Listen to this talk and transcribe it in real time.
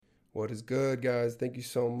What is good, guys? Thank you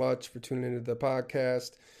so much for tuning into the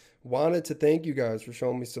podcast. Wanted to thank you guys for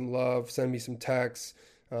showing me some love, send me some texts.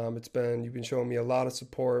 You've been showing me a lot of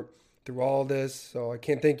support through all this, so I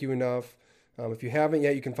can't thank you enough. If you haven't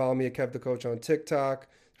yet, you can follow me at Kev the Coach on TikTok.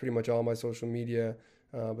 It's pretty much all my social media.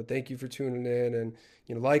 But thank you for tuning in, and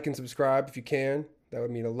like and subscribe if you can. That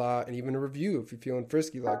would mean a lot, and even a review if you're feeling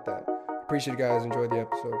frisky like that. Appreciate it, guys. Enjoy the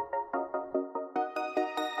episode.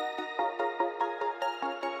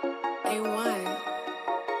 A1.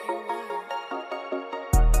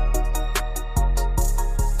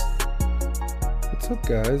 What's up,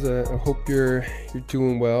 guys? I hope you're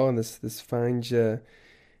doing well, and this finds you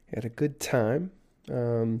at a good time.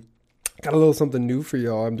 Got a little something new for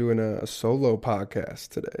y'all. I'm doing a solo podcast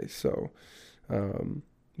today, so a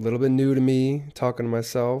little bit new to me, talking to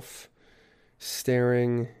myself,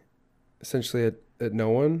 staring essentially at no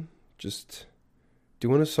one, just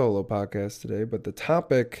doing a solo podcast today. But the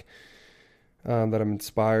topic that I'm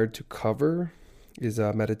inspired to cover is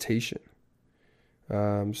meditation.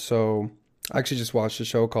 So I actually just watched a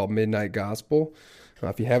show called Midnight Gospel.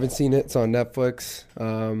 If you haven't seen it, it's on Netflix.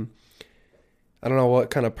 I don't know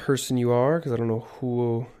what kind of person you are because I don't know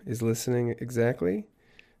who is listening exactly.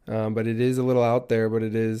 But it is a little out there, but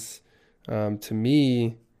it is, to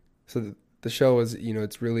me, so the show is,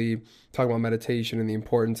 it's really talking about meditation and the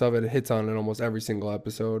importance of it. It hits on it almost every single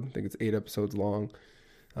episode. I think it's 8 episodes long.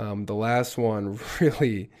 The last one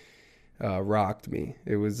really rocked me.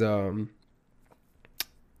 It was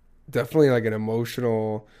definitely like an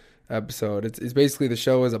emotional episode. It's basically the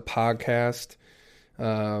show is a podcast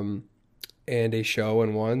and a show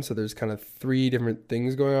in one. So there's kind of 3 different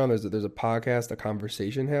things going on. There's a podcast, a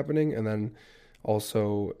conversation happening, and then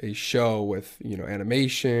also a show with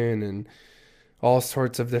animation and all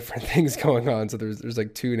sorts of different things going on. So there's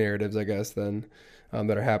like 2 narratives, I guess, then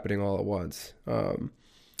that are happening all at once.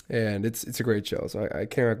 And it's a great show, so I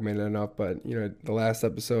can't recommend it enough. But the last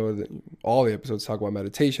episode, all the episodes talk about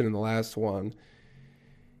meditation, and the last one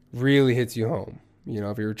really hits you home.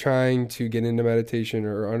 If you're trying to get into meditation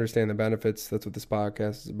or understand the benefits, that's what this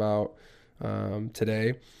podcast is about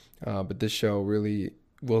today. But this show really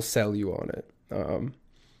will sell you on it.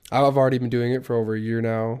 I've already been doing it for over a year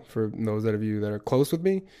now, for those of you that are close with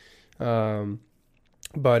me.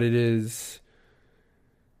 But it is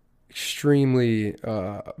extremely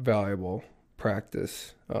valuable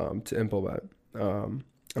practice to implement. And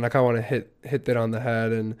I kind of want to hit that on the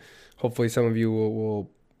head, and hopefully some of you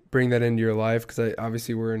will bring that into your life, because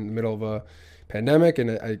obviously we're in the middle of a pandemic,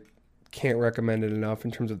 and I can't recommend it enough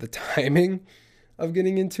in terms of the timing of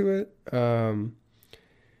getting into it.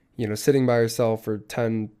 Sitting by yourself for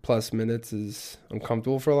 10 plus minutes is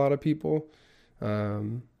uncomfortable for a lot of people.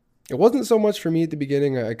 It wasn't so much for me at the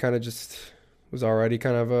beginning. I kind of just was already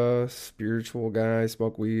kind of a spiritual guy,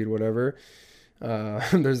 smoke weed, whatever.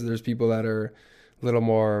 There's people that are a little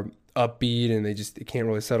more upbeat and they can't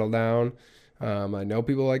really settle down. I know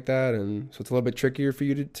people like that, and so it's a little bit trickier for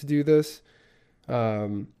you to do this.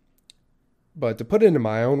 But to put it into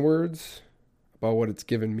my own words about what it's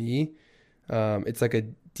given me, it's like a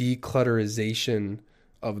declutterization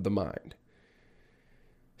of the mind.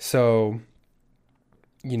 So,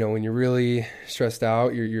 when you're really stressed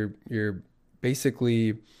out, you're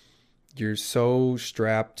basically, you're so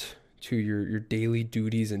strapped to your daily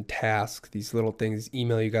duties and tasks, these little things, this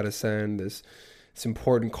email you got to send, this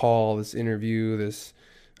important call, this interview, this,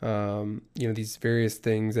 these various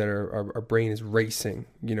things that our brain is racing,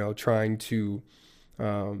 trying to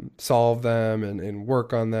solve them and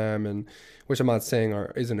work on them, and which I'm not saying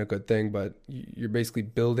isn't a good thing, but you're basically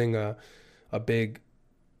building a big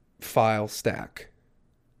file stack.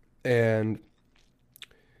 And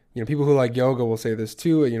people who like yoga will say this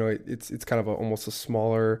too. It's kind of almost a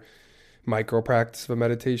smaller micro practice of a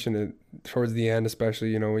meditation. And towards the end,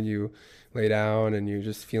 especially, when you lay down and you're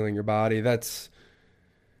just feeling your body, that's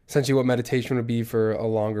essentially what meditation would be for a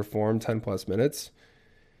longer form, 10 plus minutes.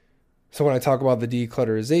 So when I talk about the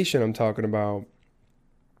declutterization, I'm talking about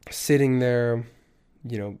sitting there,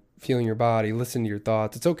 feeling your body, listening to your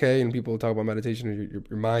thoughts. It's okay. And people talk about meditation and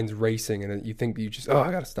your mind's racing and you think that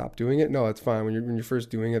I got to stop doing it. No, it's fine. When you're first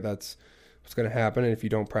doing it, that's what's going to happen. And if you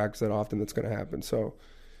don't practice that often, that's going to happen. So,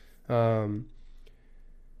 but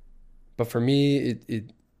for me,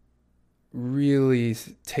 it really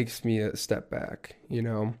takes me a step back,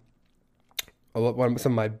 some of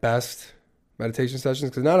my best meditation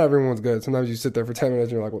sessions, because not everyone's good. Sometimes you sit there for 10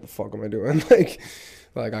 minutes and you're like, what the fuck am I doing?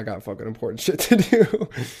 Like I got fucking important shit to do.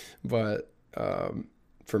 But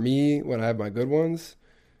for me, when I have my good ones,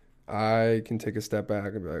 I can take a step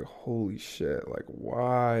back and be like, holy shit, like,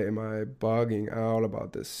 why am I bugging out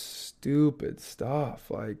about this stupid stuff?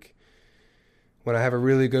 Like, when I have a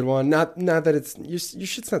really good one, not that it's your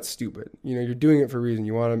shit's not stupid. You know, you're doing it for a reason.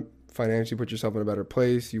 You want to financially put yourself in a better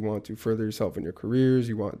place. You want to further yourself in your careers.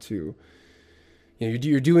 You want to, you know,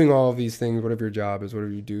 you're doing all of these things, whatever your job is,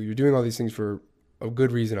 whatever you do. You're doing all these things for a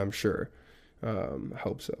good reason, I'm sure. I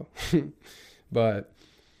hope so. But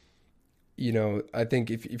you know, I think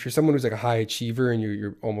if you're someone who's like a high achiever and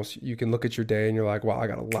you're almost, you can look at your day and you're like, wow, I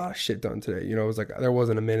got a lot of shit done today. You know, it was like, there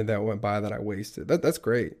wasn't a minute that went by that I wasted. That's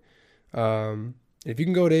great. If you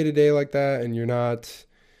can go day to day like that and you're not,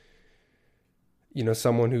 you know,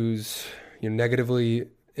 someone who's, you know, negatively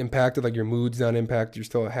impacted, like your mood's not impacted, you're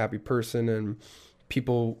still a happy person and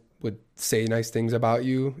people would say nice things about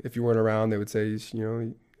you. If you weren't around, they would say, you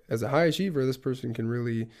know, as a high achiever, this person can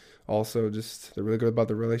really also just, they're really good about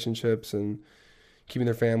their relationships and keeping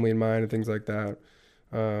their family in mind and things like that.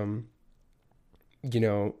 You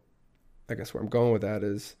know, I guess where I'm going with that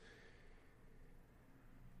is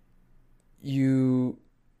you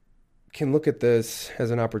can look at this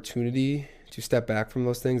as an opportunity to step back from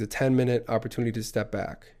those things, a 10-minute opportunity to step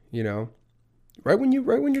back, you know, right when you're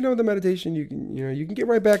done with the meditation, you can, you know, you can get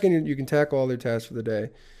right back in and you can tackle all their tasks for the day.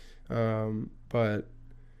 But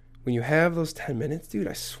when you have those 10 minutes, dude,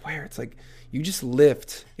 I swear it's like you just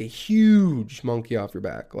lift a huge monkey off your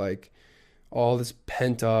back. Like all this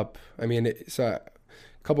pent up. I mean, a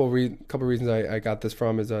couple reasons I got this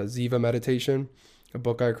from is Ziva Meditation, a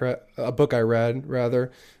book I read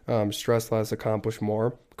rather. Stress Less, Accomplish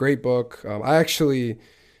More. Great book. I actually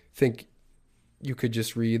think you could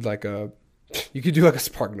just read you could do like a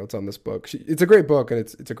Spark Notes on this book. It's a great book and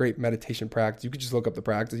it's a great meditation practice. You could just look up the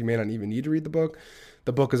practice. You may not even need to read the book.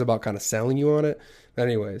 The book is about kind of selling you on it. But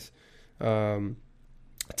anyways,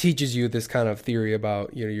 teaches you this kind of theory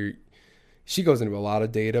about, you know, she goes into a lot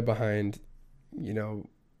of data behind, you know,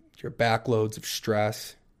 your backloads of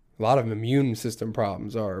stress. A lot of immune system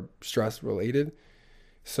problems are stress related.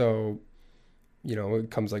 So, you know,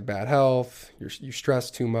 it comes like bad health, you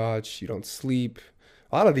stress too much, you don't sleep.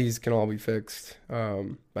 A lot of these can all be fixed.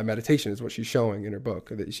 By meditation is what she's showing in her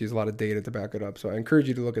book. She has a lot of data to back it up. So I encourage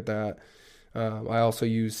you to look at that. I also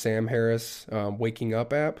use Sam Harris Waking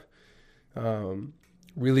Up app.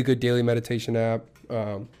 Really good daily meditation app.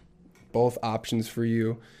 Both options for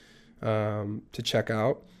you to check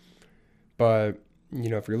out. But, you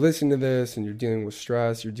know, if you're listening to this and you're dealing with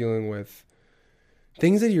stress, you're dealing with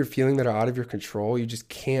things that you're feeling that are out of your control, you just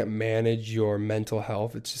can't manage your mental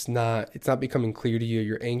health. It's not becoming clear to you.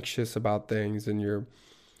 You're anxious about things and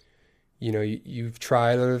you've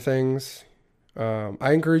tried other things.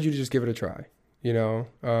 I encourage you to just give it a try. You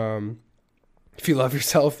know, if you love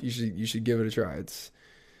yourself, you should give it a try. It's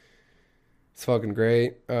fucking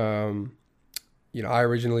great. You know, I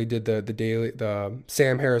originally did the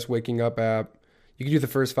Sam Harris Waking Up app. You can do the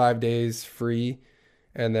first 5 days free,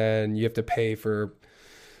 and then you have to pay for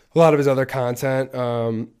a lot of his other content.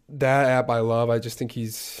 That app I love. I just think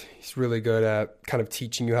he's really good at kind of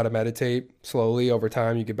teaching you how to meditate slowly over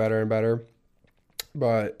time. You get better and better.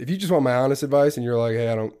 But if you just want my honest advice and you're like, hey,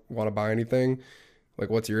 I don't want to buy anything, like,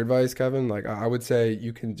 what's your advice, Kevin? Like, I would say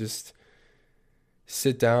you can just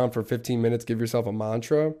sit down for 15 minutes, give yourself a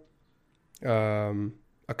mantra.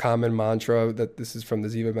 A common mantra that this is from the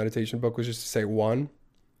Ziva meditation book was just to say one.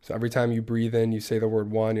 So every time you breathe in, you say the word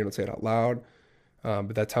one. You don't say it out loud,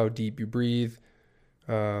 but that's how deep you breathe.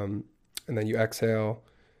 And then you exhale,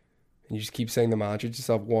 and you just keep saying the mantra to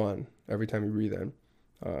yourself one every time you breathe in.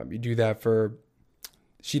 You do that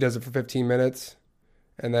she does it for 15 minutes,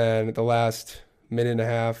 and then at the last minute and a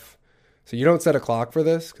half, so you don't set a clock for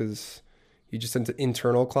this because you just set an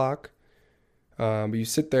internal clock, but you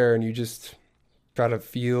sit there and you just try to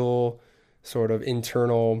feel sort of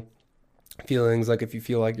internal feelings, like if you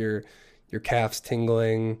feel like your calf's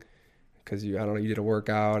tingling because you did a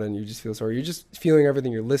workout and you just feel sorry. You're just feeling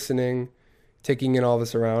everything. You're listening, taking in all the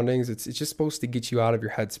surroundings. It's just supposed to get you out of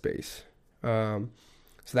your headspace.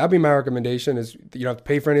 So that'd be my recommendation is you don't have to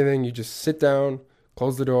pay for anything. You just sit down,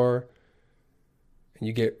 close the door, and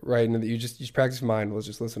you get right into you just practice mindfulness.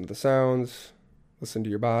 Just listen to the sounds, listen to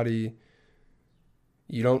your body.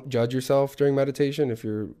 You don't judge yourself during meditation. If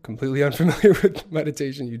you're completely unfamiliar with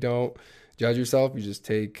meditation, you don't judge yourself. You just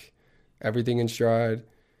take everything in stride.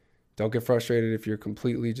 Don't get frustrated if you're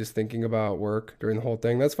completely just thinking about work during the whole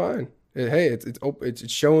thing. That's fine.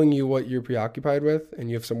 It's showing you what you're preoccupied with, and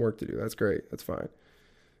you have some work to do. That's great. That's fine.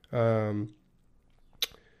 But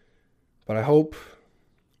I hope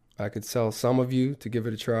I could sell some of you to give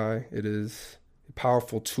it a try. It is a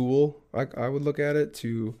powerful tool. I would look at it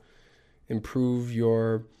to improve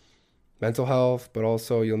your mental health, but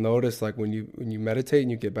also you'll notice like when you meditate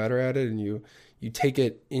and you get better at it and you take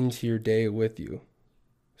it into your day with you.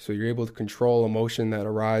 So you're able to control emotion that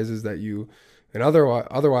arises that you, and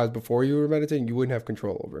otherwise before you were meditating, you wouldn't have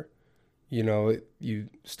control over. You know, you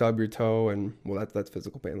stub your toe and, well, that's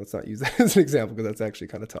physical pain. Let's not use that as an example because that's actually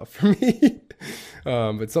kind of tough for me.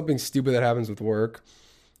 But something stupid that happens with work,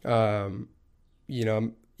 you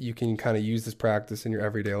know, you can kind of use this practice in your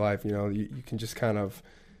everyday life. You know, you can just kind of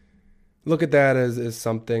look at that as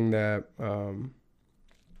something that,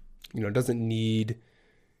 you know, it doesn't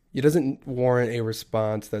warrant a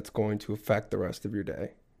response that's going to affect the rest of your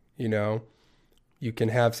day. You know, you can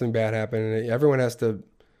have something bad happen, and everyone has to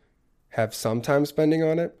have some time spending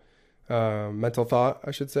on it, mental thought,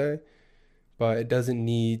 I should say, but it doesn't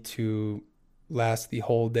need to last the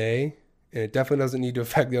whole day, and it definitely doesn't need to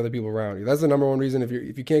affect the other people around you. That's the number one reason. If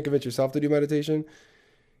you can't convince yourself to do meditation,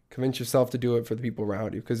 convince yourself to do it for the people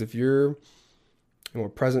around you. Because if you're a more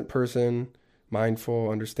present person, mindful,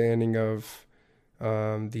 understanding of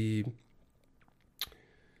the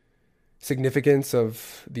significance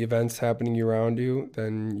of the events happening around you,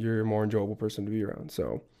 then you're a more enjoyable person to be around.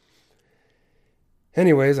 So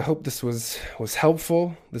anyways, I hope this was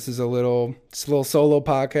helpful. This is a little solo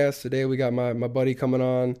podcast today. We got my buddy coming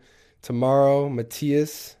on tomorrow,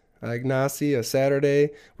 Matthias Agnasi, a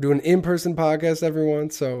Saturday. We're doing an in-person podcast,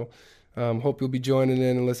 everyone. So hope you'll be joining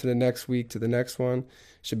in and listening next week to the next one.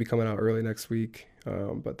 Should be coming out early next week.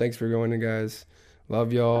 But thanks for joining, guys.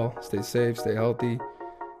 Love y'all. Stay safe, stay healthy.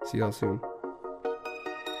 See y'all soon.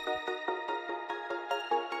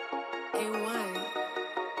 A1.